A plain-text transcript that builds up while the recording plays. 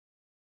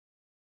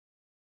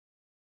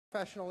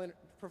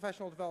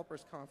Professional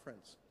Developers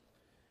Conference.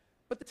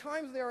 But the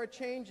times there are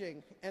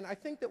changing, and I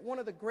think that one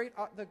of the great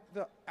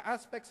the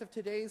aspects of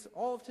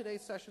all of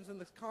today's sessions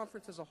and this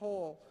conference as a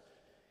whole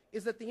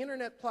is that the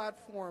internet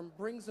platform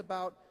brings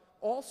about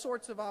all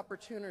sorts of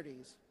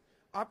opportunities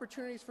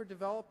for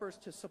developers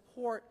to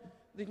support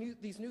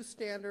these new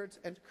standards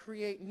and to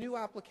create new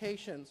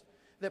applications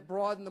that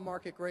broaden the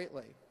market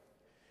greatly.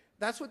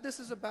 That's what this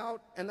is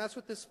about, and that's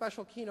what this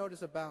special keynote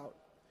is about.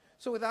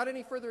 So without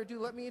any further ado,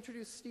 let me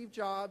introduce Steve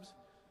Jobs,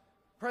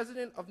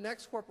 President of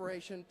Next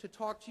Corporation, to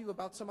talk to you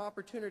about some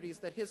opportunities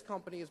that his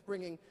company is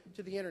bringing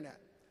to the internet.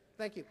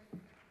 Thank you.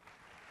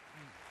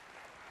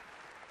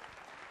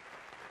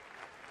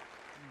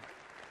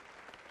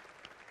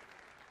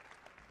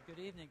 Good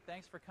evening.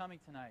 Thanks for coming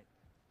tonight.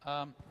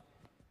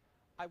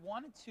 I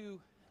wanted to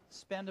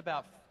spend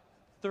about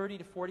 30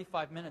 to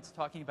 45 minutes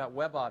talking about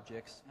web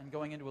objects and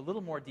going into a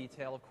little more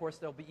detail. Of course,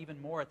 there'll be even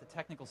more at the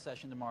technical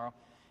session tomorrow.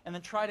 And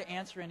then try to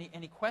answer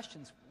any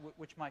questions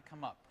which might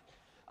come up.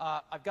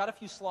 I've got a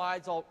few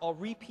slides. I'll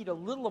repeat a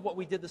little of what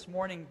we did this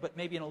morning, but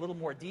maybe in a little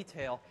more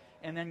detail,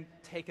 and then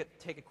take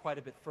it quite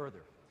a bit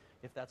further,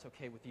 if that's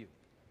okay with you.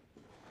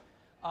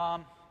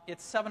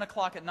 It's 7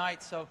 o'clock at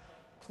night, so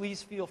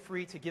please feel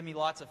free to give me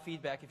lots of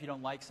feedback if you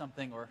don't like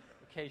something, or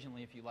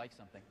occasionally if you like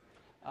something.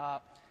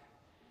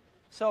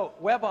 So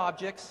web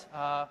objects,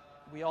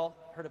 we all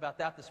heard about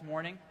that this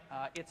morning.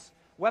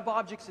 Web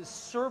objects is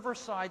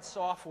server-side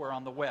software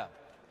on the web.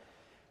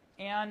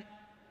 And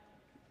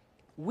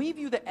we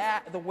view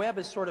the web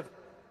as sort of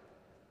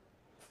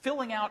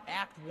filling out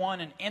Act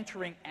 1 and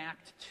entering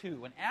Act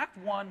 2. And Act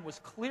 1 was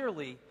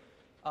clearly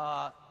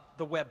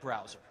the web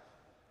browser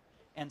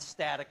and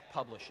static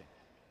publishing.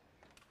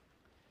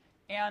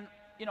 And,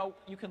 you know,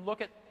 you can look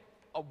at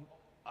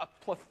a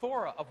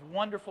plethora of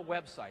wonderful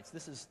websites.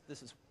 This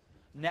is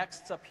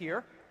Next's up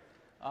here.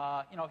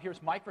 You know, here's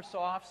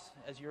Microsoft's,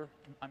 as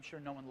I'm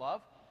sure know and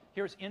love.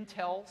 Here's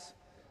Intel's.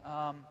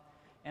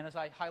 And as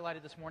I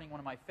highlighted this morning, one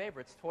of my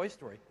favorites, Toy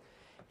Story.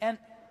 And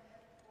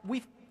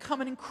we've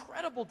come an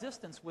incredible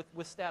distance with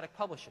static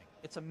publishing.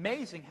 It's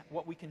amazing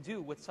what we can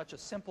do with such a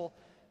simple,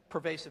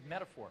 pervasive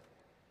metaphor.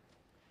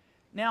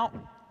 Now,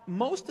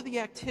 most of the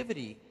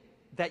activity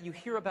that you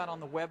hear about on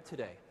the web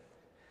today,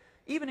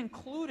 even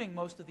including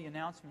most of the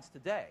announcements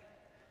today,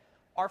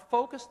 are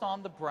focused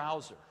on the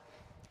browser.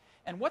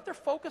 And what they're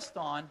focused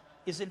on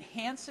is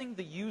enhancing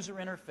the user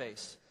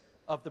interface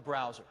of the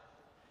browser.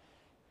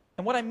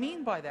 And what I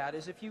mean by that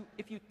is if you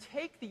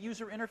take the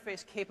user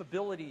interface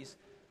capabilities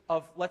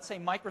of, let's say,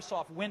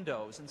 Microsoft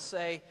Windows and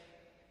say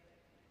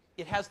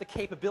it has the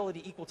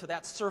capability equal to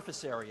that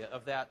surface area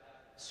of that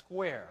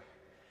square,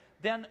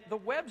 then the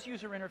web's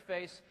user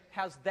interface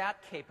has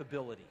that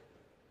capability,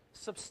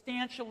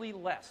 substantially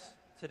less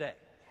today.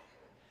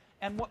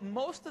 And what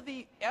most of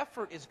the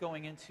effort is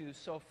going into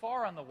so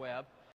far on the web